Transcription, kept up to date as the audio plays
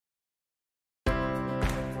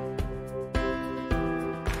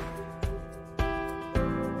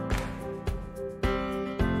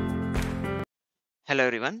Hello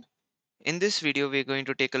everyone. In this video, we're going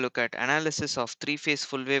to take a look at analysis of three-phase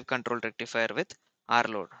full wave control rectifier with R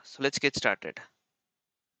load. So let's get started.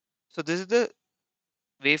 So this is the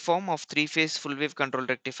waveform of three-phase full wave control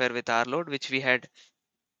rectifier with R load, which we had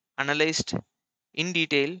analyzed in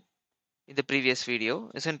detail in the previous video,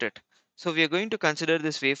 isn't it? So we are going to consider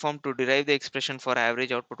this waveform to derive the expression for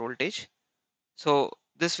average output voltage. So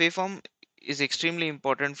this waveform is extremely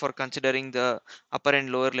important for considering the upper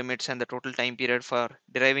and lower limits and the total time period for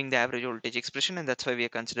deriving the average voltage expression, and that's why we are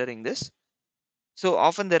considering this. So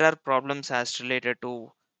often there are problems as related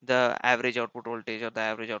to the average output voltage or the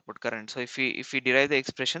average output current. So if we derive the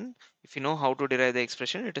expression, if you know how to derive the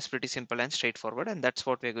expression, it is pretty simple and straightforward, and that's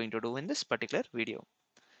what we're going to do in this particular video.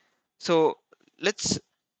 So let's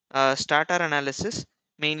start our analysis.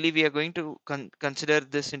 Mainly we are going to consider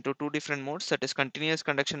this into two different modes, that is continuous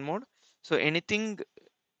conduction mode. So anything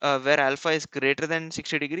where alpha is greater than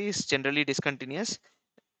 60 degrees is generally discontinuous,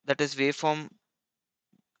 that is waveform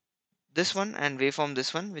this one and waveform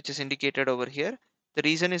this one, which is indicated over here. The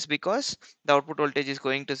reason is because the output voltage is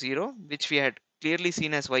going to zero, which we had clearly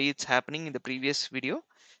seen as why it's happening in the previous video.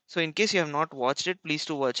 So in case you have not watched it, please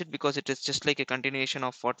do watch it, because it is just like a continuation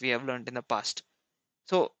of what we have learned in the past.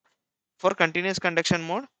 So for continuous conduction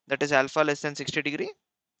mode, that is alpha less than 60 degree,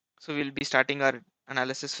 so we'll be starting our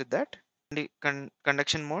analysis with that. The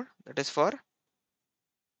conduction mode, that is for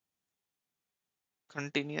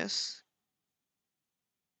continuous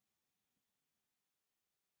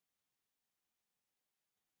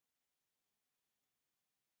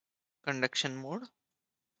conduction mode,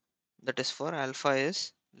 that is for alpha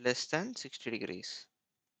is less than 60 degrees.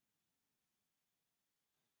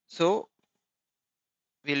 So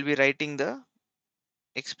we'll be writing the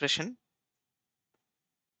expression.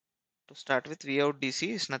 To start with, V out DC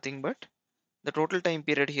is nothing but the total time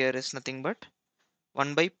period here is nothing but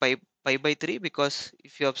 1 by pi by 3, because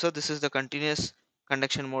if you observe, this is the continuous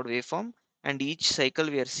conduction mode waveform, and each cycle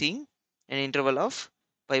we are seeing an interval of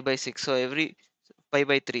pi by 6. So every pi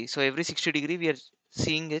by 3, so every 60 degree we are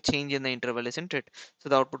seeing a change in the interval, isn't it? So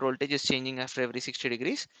the output voltage is changing after every 60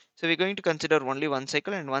 degrees. So we're going to consider only one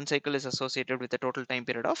cycle, and one cycle is associated with a total time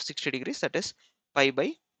period of 60 degrees, that is pi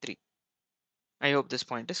by 3. I hope this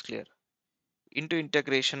point is clear. Into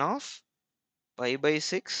integration of pi by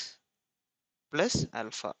 6 plus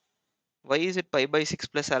alpha. Why is it pi by 6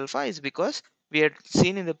 plus alpha? Is because we had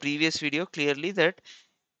seen in the previous video clearly that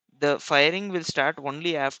the firing will start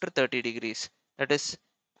only after 30 degrees. That is,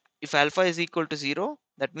 if alpha is equal to 0,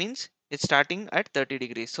 that means it's starting at 30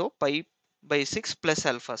 degrees. So pi by 6 plus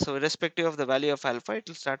alpha. So irrespective of the value of alpha, it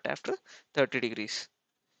will start after 30 degrees.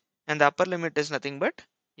 And the upper limit is nothing but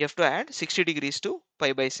you have to add 60 degrees to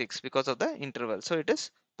pi by 6 because of the interval. So it is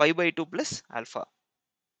pi by 2 plus alpha.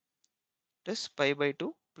 It is pi by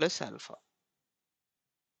 2 plus alpha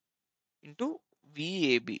into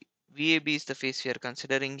VAB. VAB is the phase we are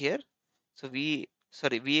considering here. So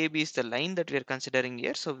VAB is the line that we are considering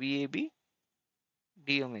here. So VAB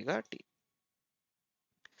d omega t.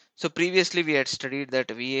 So previously we had studied that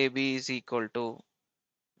VAB is equal to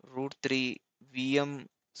root 3 Vm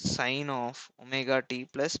sine of omega t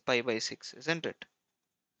plus pi by 6, isn't it?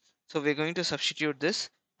 So we're going to substitute this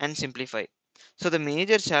and simplify. So the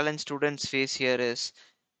major challenge students face here is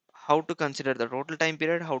how to consider the total time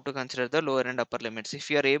period, how to consider the lower and upper limits. If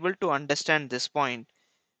you are able to understand this point,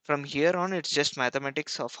 from here on it's just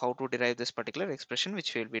mathematics of how to derive this particular expression,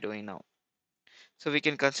 which we'll be doing now. So we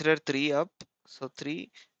can consider 3 up, so 3,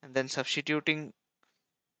 and then substituting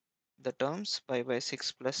the terms pi by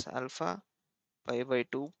 6 plus alpha, pi by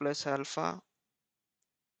 2 plus alpha.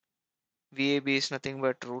 VAB is nothing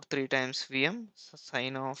but root 3 times Vm, so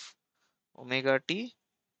sine of omega t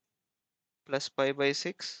plus pi by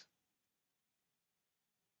 6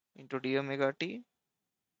 into d omega t.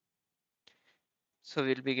 So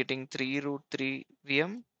we'll be getting 3 root 3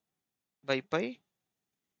 Vm by pi.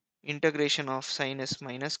 Integration of sine is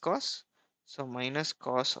minus cos. So minus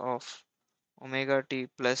cos of omega t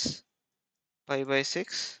plus pi by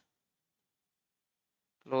 6.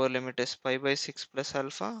 Lower limit is pi by 6 plus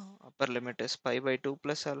alpha. Upper limit is pi by 2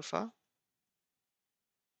 plus alpha.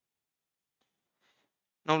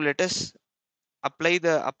 Now let us apply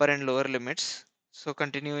the upper and lower limits. So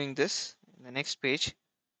continuing this in the next page.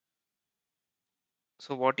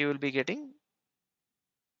 So what you will be getting,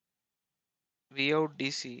 V out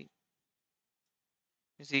DC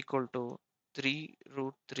is equal to 3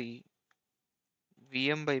 root 3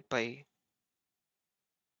 Vm by pi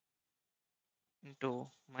into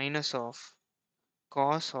minus of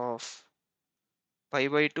cos of pi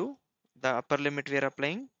by 2, the upper limit we are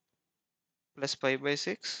applying, plus pi by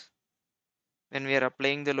 6 when we are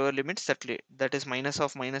applying the lower limits, that is minus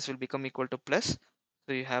of minus will become equal to plus.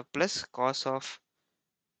 So you have plus cos of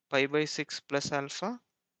pi by 6 plus alpha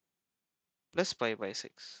plus pi by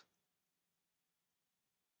 6.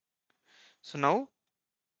 So now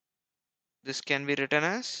this can be written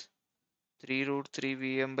as 3 root 3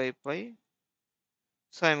 Vm by pi.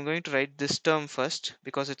 So I'm going to write this term first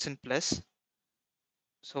because it's in plus.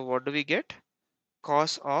 So what do we get?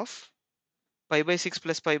 Cos of pi by 6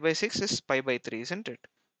 plus pi by 6 is pi by 3, isn't it?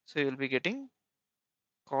 So you will be getting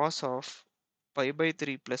cos of pi by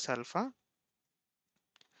 3 plus alpha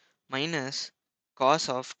minus cos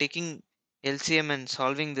of, taking LCM and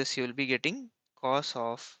solving this, you will be getting cos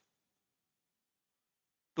of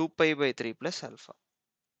 2 pi by 3 plus alpha.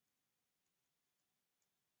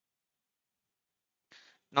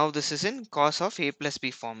 Now this is in cos of a plus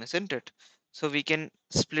b form, isn't it? So we can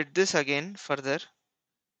split this again further.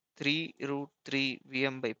 3 root 3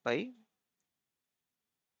 Vm by pi.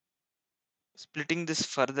 Splitting this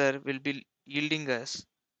further will be yielding us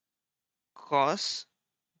cos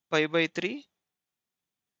pi by 3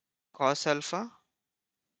 cos alpha.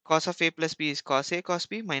 Cos of a plus b is cos a cos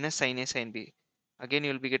b minus sin a sin b. Again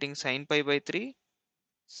you will be getting sin pi by 3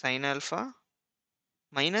 sin alpha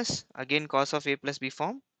minus again cos of a plus b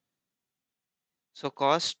form. So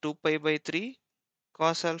cos 2 pi by 3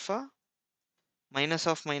 cos alpha minus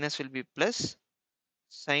of minus will be plus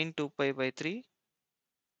sin 2 pi by 3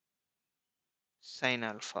 sin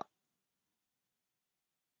alpha,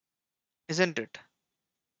 isn't it?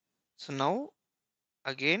 So now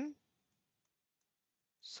again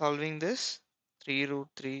solving this, 3 root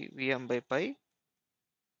 3 Vm by pi.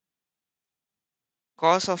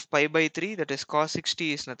 Cos of pi by 3, that is cos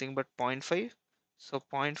 60, is nothing but 0.5. So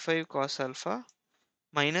 0.5 cos alpha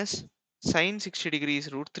minus sin 60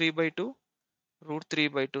 degrees root 3 by 2 root 3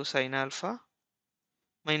 by 2 sin alpha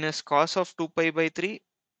minus cos of 2 pi by 3,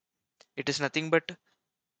 it is nothing but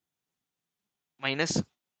minus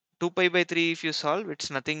 2 pi by 3. If you solve, it's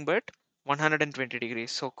nothing but 120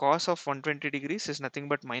 degrees. So cos of 120 degrees is nothing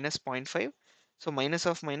but minus 0.5. So minus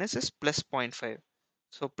of minus is plus 0.5.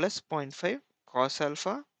 So plus 0.5 cos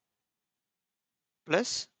alpha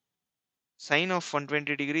plus sin of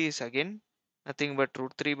 120 degrees is again nothing but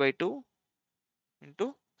root 3 by 2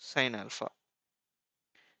 into sin alpha.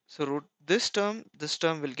 So this term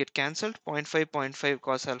will get cancelled. 0.5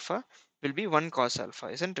 cos alpha will be 1 cos alpha,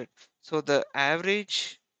 isn't it? So the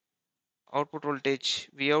average output voltage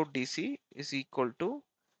V out DC is equal to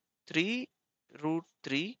 3 root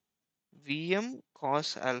 3 Vm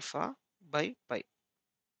cos alpha by pi.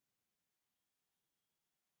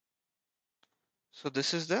 So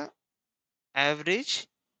this is the average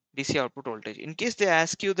DC output voltage. In case they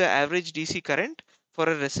ask you the average DC current for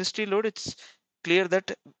a resistive load, it's clear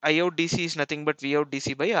that I out DC is nothing but V out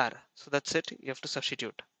DC by R. So that's it. You have to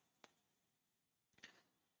substitute.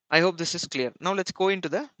 I hope this is clear. Now let's go into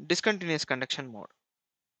the discontinuous conduction mode.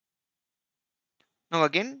 Now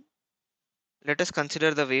again, let us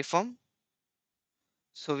consider the waveform.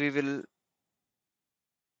 So we will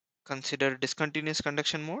consider discontinuous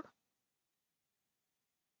conduction mode.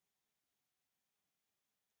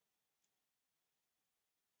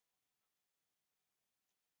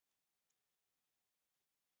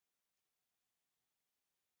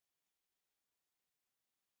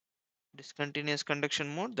 Discontinuous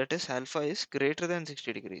conduction mode, that is alpha is greater than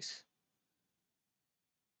 60 degrees.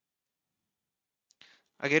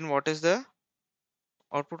 Again, what is the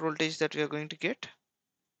output voltage that we are going to get?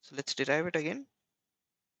 So let's derive it again.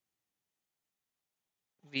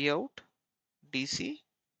 V out DC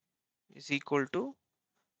is equal to,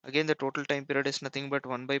 again the total time period is nothing but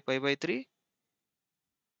 1 by pi by 3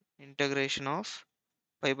 integration of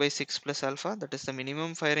pi by 6 plus alpha, that is the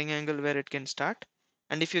minimum firing angle where it can start.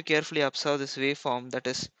 And if you carefully observe this waveform, that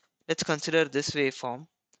is, let's consider this waveform.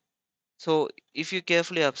 So if you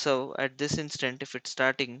carefully observe at this instant, if it's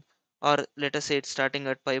starting, or let us say it's starting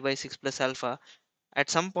at pi by 6 plus alpha, at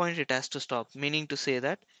some point it has to stop, meaning to say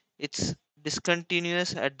that it's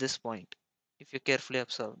discontinuous at this point. If you carefully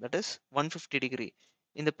observe, that is 150 degree.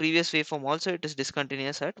 In the previous waveform also it is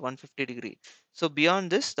discontinuous at 150 degree. So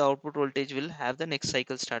beyond this, the output voltage will have the next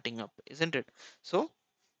cycle starting up, isn't it? So,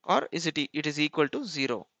 or is it is equal to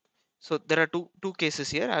 0. So there are two cases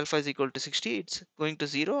here. Alpha is equal to 60, it's going to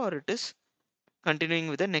 0, or it is continuing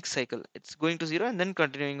with the next cycle. It's going to 0 and then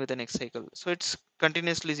continuing with the next cycle. So it's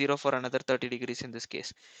continuously 0 for another 30 degrees in this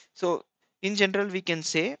case. So in general, we can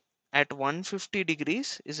say at 150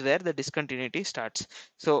 degrees is where the discontinuity starts.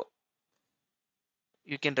 So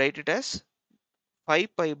you can write it as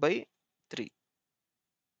 5 pi by 3.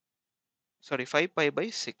 sorry, 5 pi by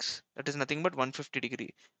 6. That is nothing but 150 degree.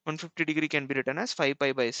 150 degree can be written as 5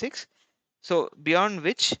 pi by 6. So beyond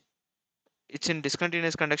which it's in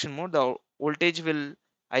discontinuous conduction mode, the voltage will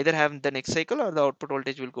either have the next cycle or the output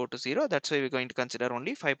voltage will go to 0. That's why we're going to consider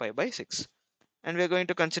only 5 pi by 6. And we're going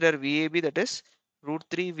to consider VAB, that is root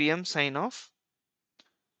 3 Vm sine of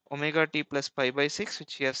omega t plus pi by 6,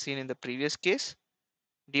 which we have seen in the previous case,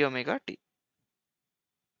 d omega t.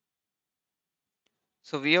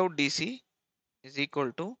 So V out dc is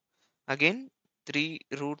equal to, again, 3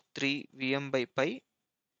 root 3 Vm by pi.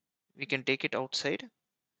 We can take it outside.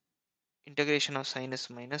 Integration of sine is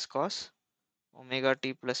minus cos omega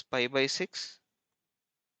t plus pi by 6.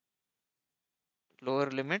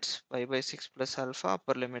 Lower limits pi by 6 plus alpha,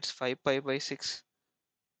 upper limits 5 pi by 6.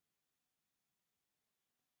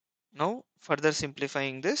 Now further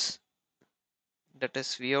simplifying this, that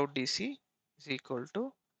is V out dc is equal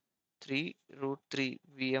to 3 root 3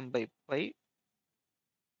 Vm by pi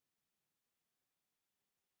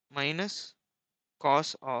minus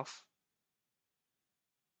cos of,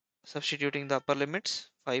 substituting the upper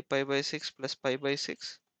limits, 5 pi by 6 plus pi by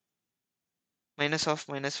 6. Minus of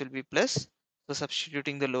minus will be plus. So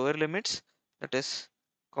substituting the lower limits, that is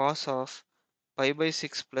cos of pi by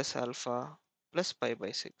 6 plus alpha plus pi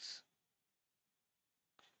by 6.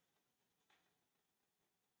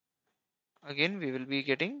 Again we will be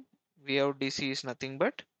getting V out dc is nothing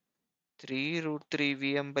but 3 root 3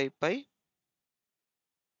 Vm by pi.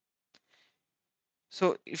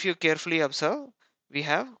 So if you carefully observe, we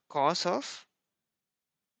have cos of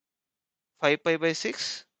 5 pi by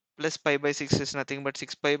 6 plus pi by 6 is nothing but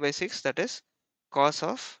 6 pi by 6, that is cos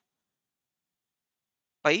of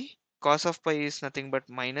pi. Cos of pi is nothing but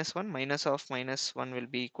minus 1. Minus of minus 1 will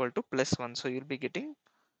be equal to plus 1. So you'll be getting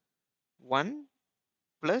 1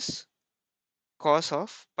 plus cos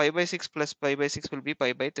of pi by 6 plus pi by 6 will be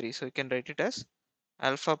pi by 3. So you can write it as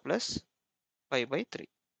alpha plus pi by 3.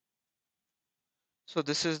 So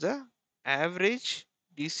this is the average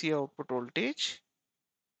DC output voltage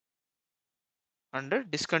under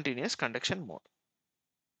discontinuous conduction mode.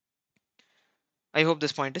 I hope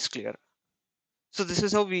this point is clear. So this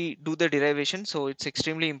is how we do the derivation. So it's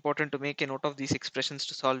extremely important to make a note of these expressions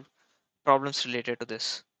to solve problems related to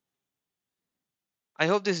this. I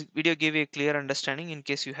hope this video gave you a clear understanding. In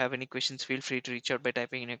case you have any questions, feel free to reach out by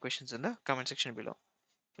typing in your questions in the comment section below.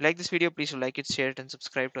 If you like this video, please like it, share it, and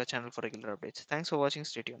subscribe to our channel for regular updates. Thanks for watching.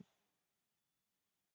 Stay tuned.